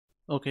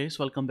Okay,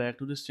 so welcome back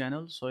to this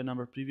channel. So in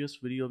our previous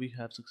video we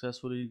have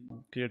successfully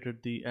created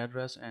the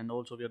address, and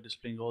also we are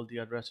displaying all the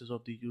addresses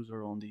of the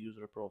user on the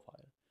user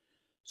profile.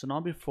 So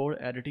now before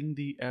editing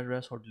the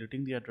address or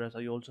deleting the address,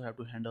 I also have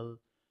to handle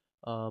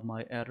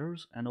my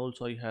errors, and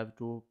also I have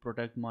to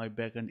protect my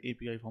backend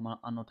API from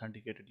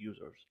unauthenticated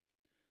users.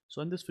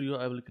 So in this video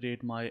I will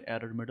create my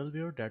error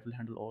middleware that will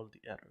handle all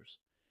the errors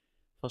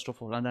first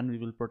of all, and then we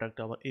will protect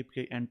our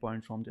API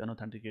endpoints from the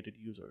unauthenticated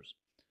users.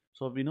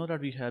 So we know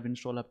that we have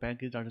installed a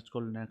package that is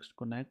called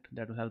Next-Connect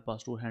that will help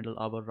us to handle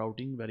our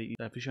routing very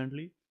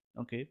efficiently.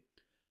 Okay,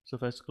 so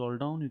if I scroll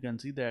down, you can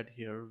see that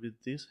here with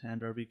this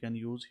handler we can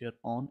use here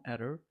on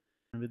error,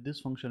 and with this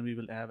function we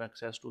will have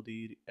access to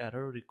the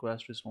error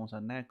request response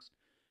and next,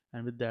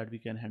 and with that we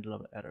can handle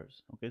our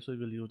errors. Okay, so we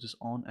will use this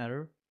on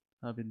error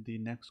with the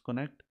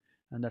Next-Connect,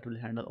 and that will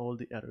handle all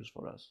the errors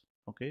for us.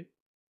 Okay,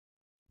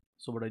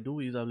 so what I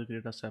do is I will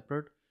create a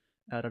separate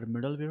error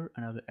middleware,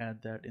 and I will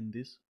add that in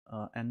this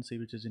NC,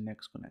 which is in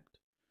Next-Connect.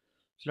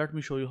 So let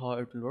me show you how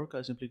it will work.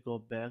 I simply go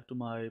back to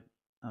my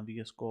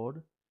VS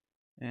Code,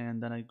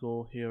 and then I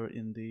go here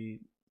in the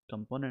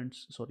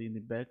components, sorry, in the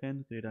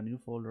backend, create a new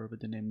folder with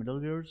the name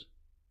middlewares,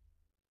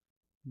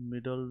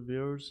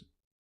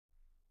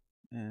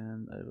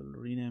 and I will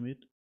rename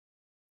it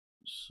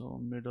so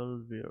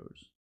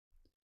middlewares.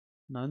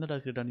 Now that I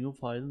create a new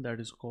file that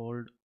is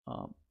called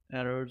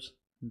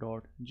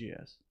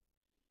errors.js.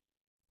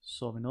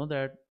 So we know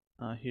that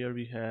here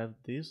we have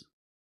this.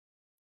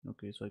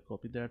 Okay, so I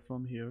copy that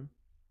from here.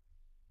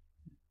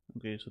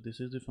 Okay, so this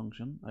is the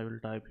function. I will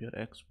type here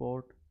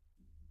export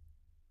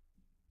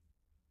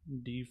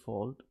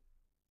default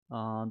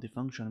the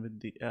function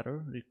with the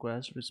error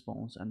request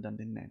response and then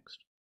the next.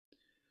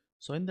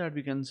 So in that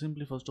we can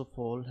simply first of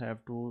all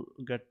have to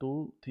get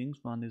two things.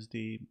 One is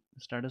the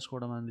status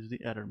code and one is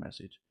the error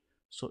message.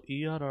 So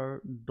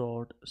err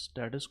dot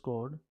status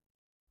code,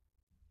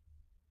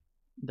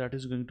 that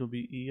is going to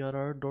be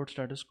err dot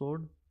status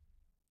code.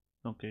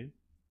 Okay,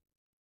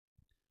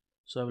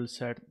 so I will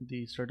set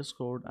the status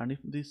code, and if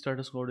the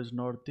status code is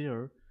not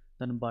there,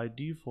 then by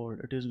default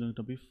it is going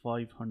to be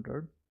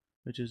 500,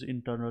 which is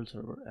internal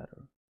server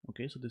error.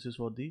 Okay, so this is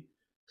for the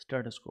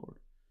status code,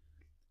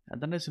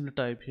 and then I simply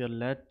type here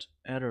let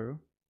error,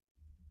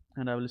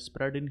 and I will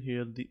spread in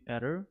here the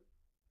error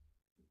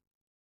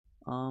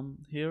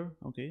here.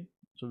 Okay,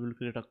 so we will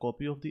create a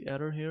copy of the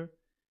error here,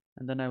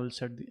 and then I will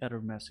set the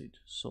error message.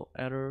 So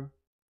error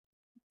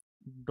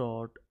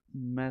dot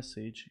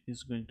message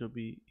is going to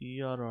be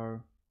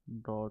err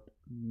dot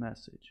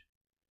message.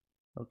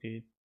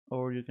 Okay,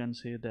 or you can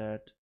say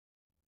that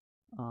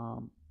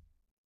um,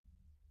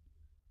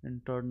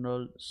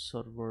 internal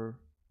server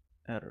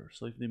error.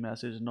 So if the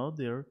message is not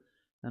there,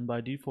 then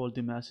by default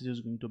the message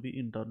is going to be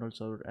internal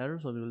server error.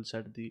 So we will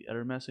set the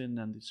error message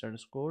and the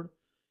status code,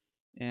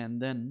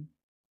 and then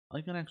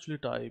I can actually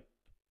type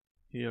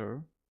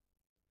here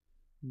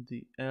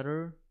the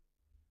error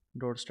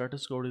dot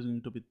status code is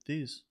going to be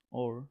this,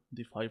 or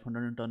the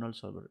 500 internal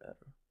server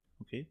error.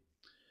 Okay,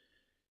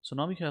 so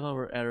now we have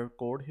our error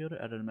code here,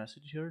 error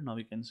message here. Now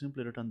we can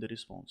simply return the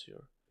response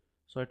here.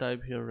 So I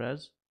type here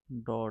res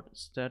dot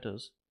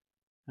status,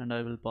 and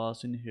I will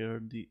pass in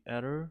here the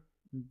error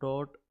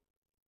dot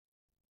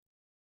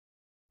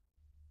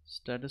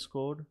status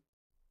code.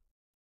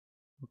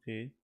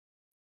 Okay,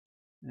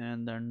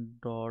 and then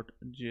dot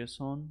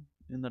json.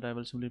 In that I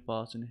will simply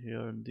pass in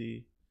here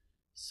the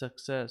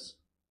success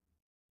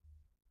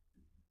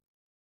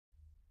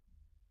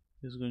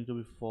is going to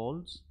be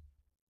false.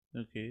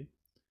 Okay,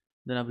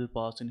 then I will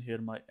pass in here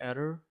my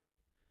error,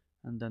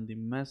 and then the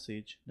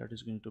message, that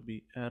is going to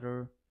be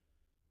error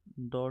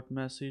dot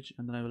message,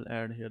 and then I will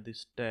add here the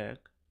stack,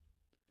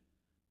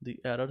 the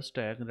error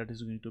stack, that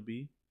is going to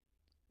be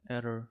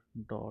error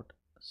dot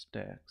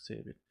stack.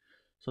 Save it.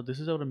 So this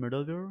is our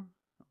middleware.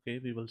 Okay,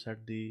 we will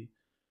set the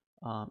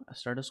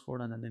status code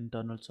and then the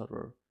internal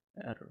server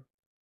error.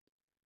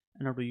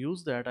 And now to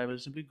use that, I will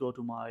simply go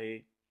to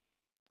my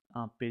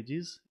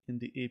pages in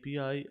the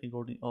API. I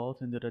go to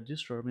auth in the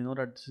register. We know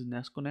that this is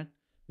Next-Connect.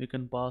 We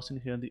can pass in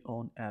here the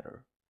on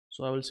error.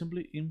 So I will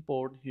simply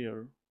import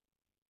here,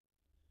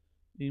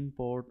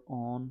 import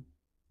on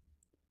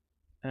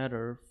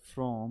error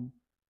from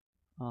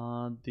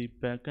the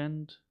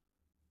backend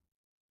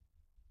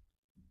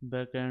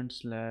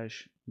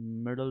slash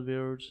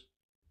middlewares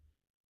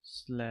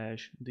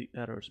slash the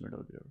errors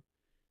middleware.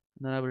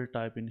 And then I will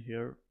type in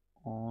here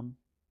on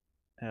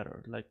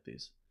error like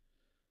this.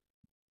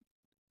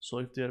 So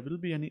if there will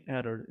be any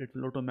error, it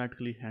will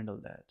automatically handle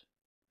that.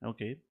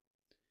 Okay,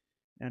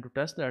 and to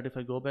test that, if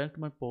I go back to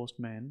my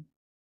postman,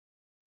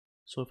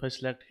 so if I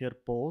select here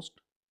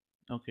post,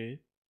 okay,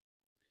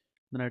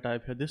 then I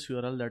type here this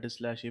URL, that is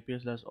slash api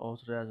slash auth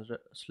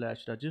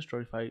slash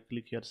register. If I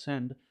click here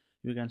send,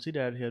 you can see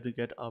that here we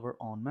get our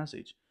on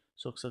message.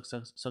 So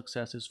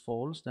success is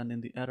false. Then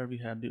in the error we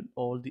have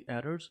all the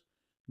errors,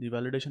 the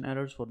validation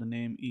errors for the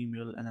name,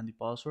 email, and then the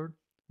password.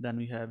 Then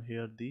we have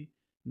here the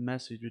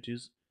message, which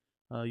is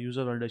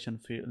user validation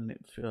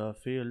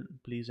failed.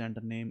 Please enter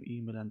name,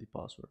 email, and the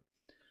password.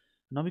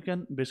 Now we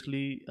can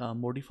basically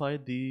modify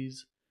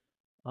these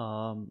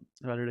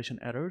validation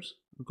errors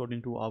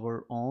according to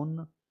our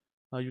own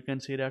you can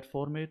say that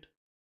format.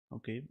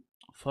 Okay,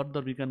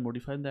 further we can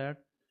modify that,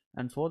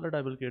 and for that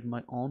I will create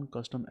my own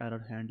custom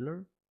error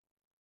handler.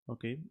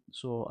 Okay,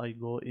 so I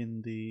go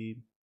in the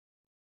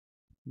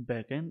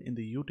backend in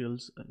the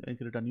utils and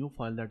create a new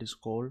file that is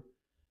called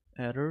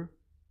error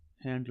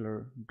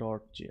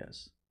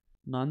handler.js.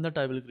 Now in that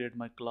I will create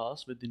my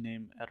class with the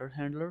name error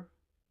handler.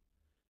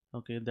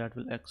 Okay, that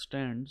will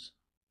extend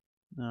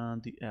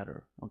the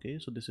error. Okay,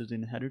 so this is the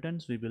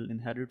inheritance. We will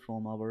inherit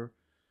from our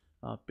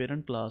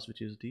parent class,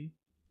 which is the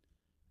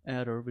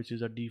error, which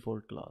is a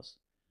default class.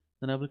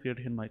 Then I will create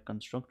here my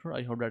constructor.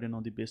 I hope that you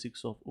know the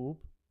basics of OOP.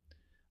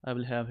 I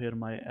will have here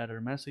my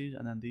error message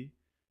and then the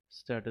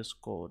status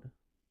code.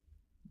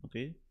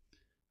 Okay,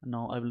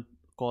 now I will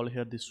call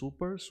here the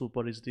super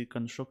is the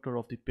constructor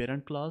of the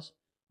parent class,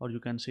 or you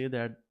can say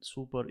that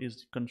super is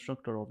the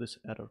constructor of this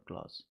error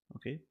class.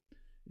 Okay,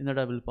 in that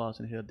I will pass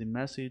in here the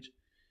message,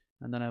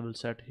 and then I will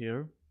set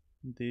here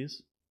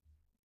this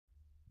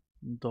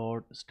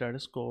dot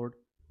status code,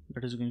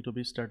 that is going to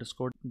be status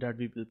code that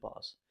we will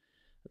pass.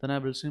 Then I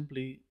will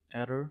simply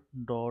error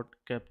dot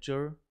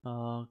capture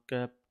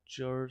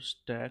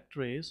stack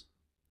trace.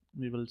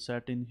 We will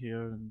set in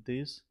here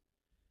this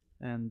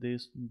and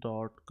this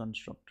dot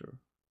constructor.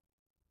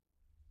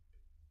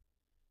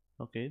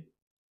 Okay,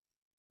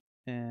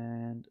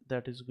 and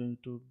that is going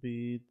to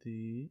be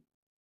the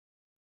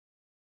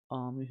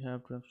we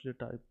have to actually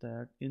type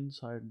that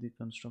inside the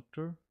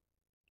constructor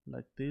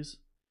like this.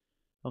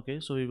 Okay,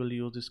 so we will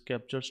use this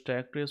capture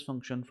stack trace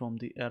function from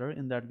the error.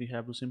 In that we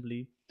have to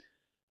simply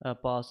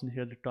pass in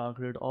here the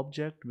targeted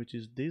object, which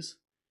is this,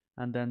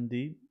 and then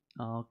the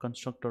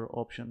constructor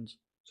options.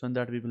 So in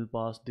that we will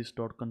pass this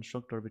dot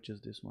constructor, which is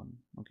this one.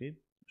 Okay,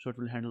 so it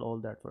will handle all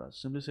that for us.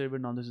 Simply save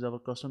it. Now this is our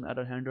custom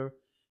error handler.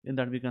 In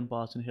that we can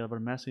pass in here our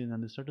message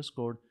and the status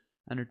code,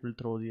 and it will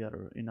throw the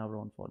error in our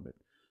own format.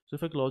 So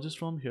if I close this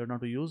from here, now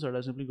to use that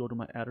I simply go to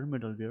my error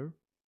middleware.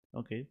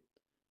 Okay,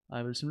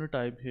 I will simply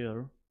type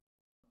here.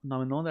 Now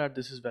we know that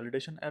this is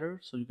validation error,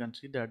 so you can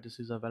see that this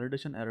is a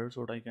validation error.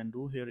 So what I can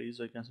do here is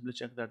I can simply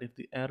check that if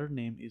the error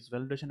name is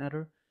validation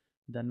error,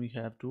 then we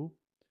have to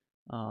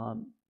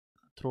um,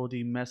 throw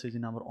the message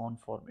in our own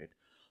format.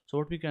 So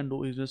what we can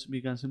do is just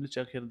we can simply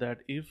check here that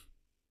if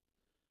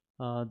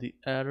the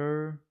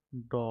error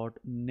dot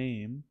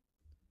name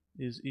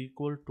is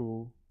equal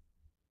to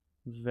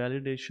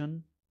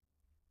validation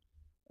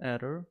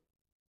error,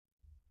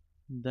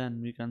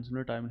 then we can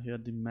simply type here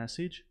the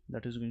message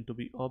that is going to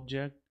be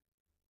object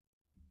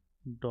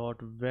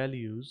dot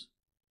values.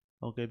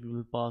 Okay, we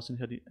will pass in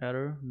here the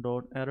error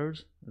dot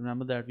errors.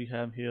 Remember that we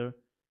have here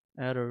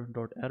error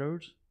dot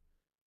errors.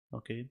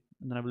 Okay,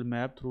 and then I will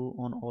map through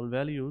on all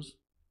values,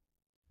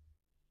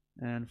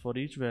 and for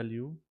each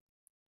value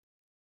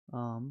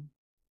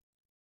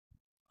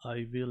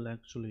I will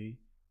actually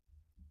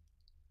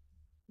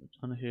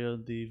on here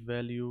the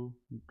value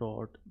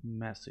dot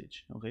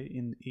message. Okay,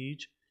 in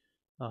each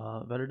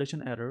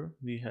validation error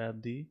we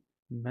have the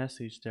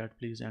message that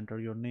please enter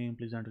your name,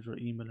 please enter your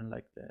email, and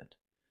like that.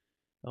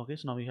 Okay,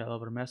 so now we have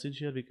our message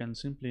here. We can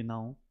simply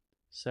now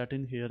set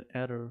in here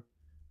error,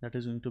 that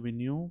is going to be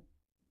new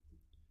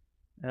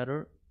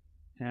error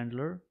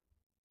handler.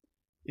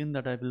 In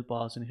that I will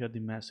pass in here the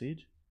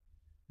message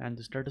and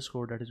the status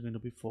code, that is going to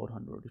be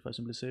 400. If I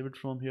simply save it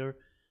from here,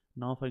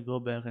 now if I go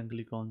back and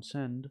click on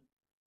send,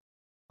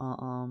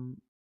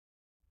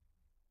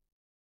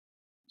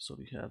 so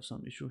we have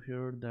some issue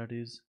here, that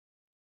is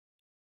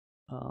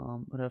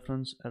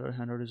reference error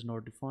handler is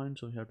not defined,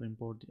 so we have to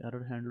import the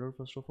error handler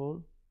first of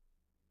all.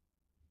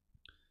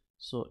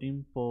 So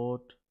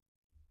import,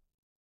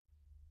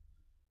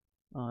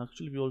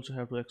 actually we also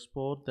have to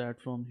export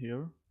that from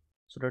here,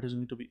 so that is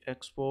going to be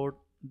export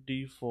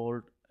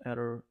default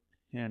error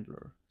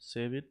handler.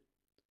 Save it.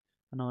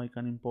 Now I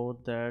can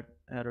import that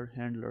error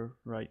handler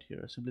right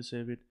here. Simply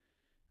save it.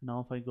 Now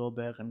if I go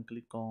back and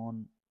click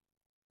on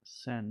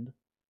send,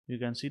 you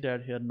can see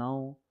that here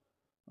now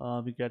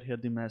we get here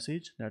the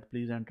message that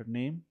please enter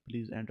name,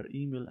 please enter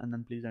email, and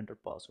then please enter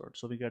password.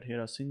 So we get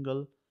here a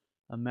single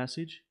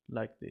message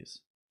like this.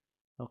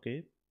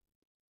 Okay,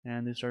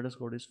 and the status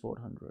code is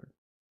 400.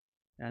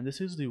 And this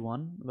is the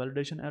one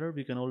validation error.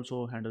 We can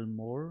also handle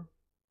more,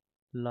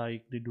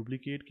 like the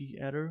duplicate key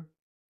error.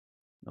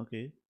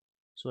 Okay,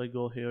 so I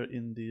go here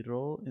in the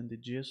row in the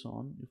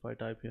JSON. If I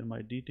type here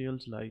my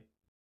details, like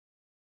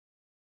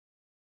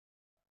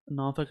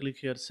now if I click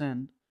here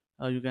send,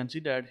 you can see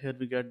that here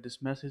we get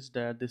this message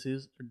that this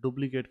is a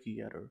duplicate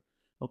key error.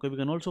 Okay, we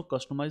can also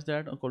customize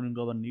that according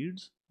to our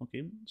needs.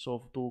 Okay,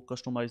 so to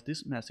customize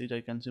this message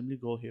I can simply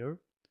go here.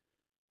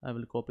 I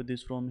will copy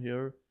this from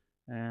here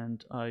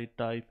and I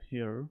type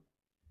here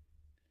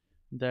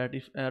that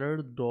if error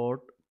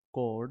dot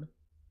code,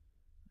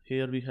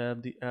 here we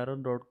have the error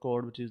dot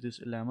code, which is this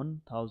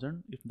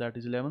 11,000. If that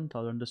is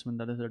 11,000, this means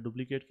that is a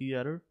duplicate key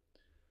error.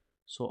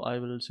 So I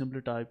will simply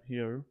type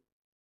here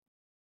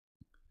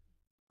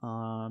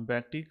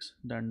backticks,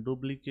 then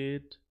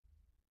duplicate,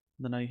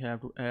 then I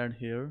have to add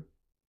here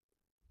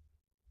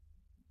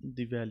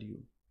the value.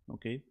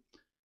 Okay,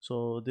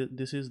 so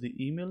this is the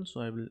email,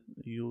 so I will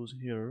use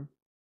here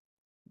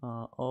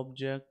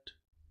object,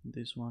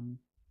 this one,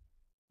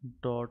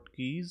 dot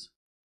keys.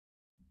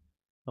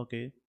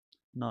 Okay,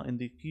 now in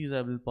the keys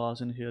I will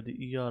pass in here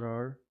the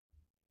err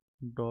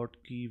dot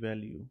key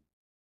value.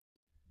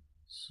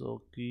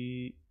 So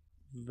key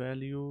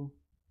value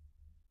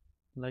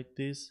like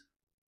this.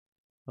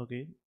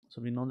 Okay,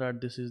 so we know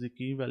that this is the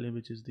key value,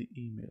 which is the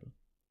email.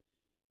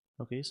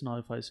 Okay, so now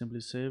if I simply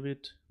save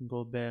it,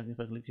 go back, if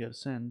I click here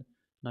send,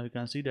 now you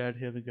can see that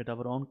here we get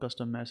our own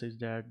custom message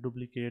that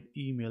duplicate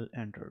email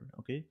entered.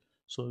 Okay,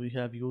 so we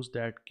have used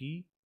that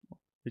key,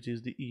 which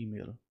is the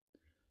email.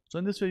 So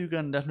in this way you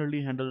can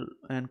definitely handle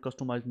and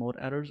customize more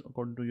errors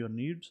according to your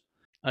needs.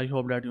 I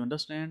hope that you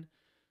understand.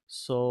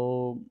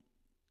 So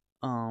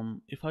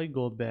if I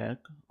go back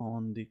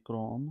on the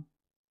Chrome,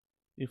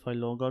 if I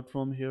log out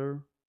from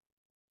here,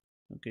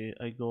 okay,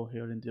 I go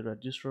here in the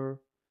register,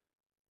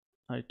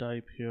 I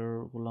type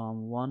here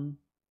Ghulam1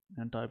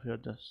 and type here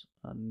this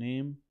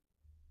name,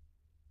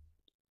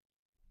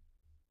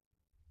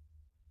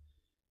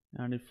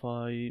 and if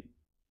I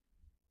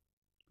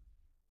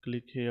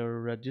click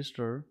here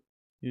register,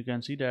 you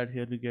can see that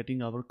here we're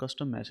getting our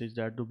custom message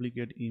that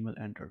duplicate email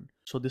entered.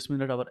 So this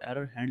means that our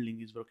error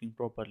handling is working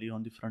properly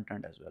on the front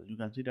end as well. You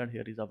can see that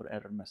here is our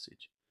error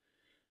message.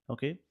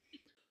 Okay,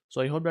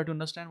 so I hope that you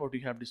understand what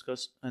we have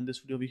discussed in this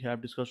video. We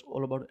have discussed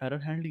all about error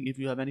handling. If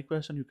you have any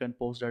question, you can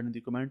post that in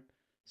the comment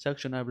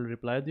section. I will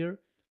reply there.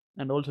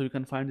 And also you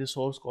can find the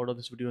source code of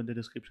this video in the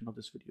description of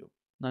this video.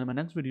 Now in my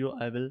next video,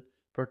 I will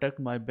protect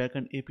my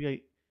backend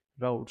API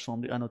routes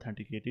from the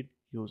unauthenticated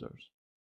users.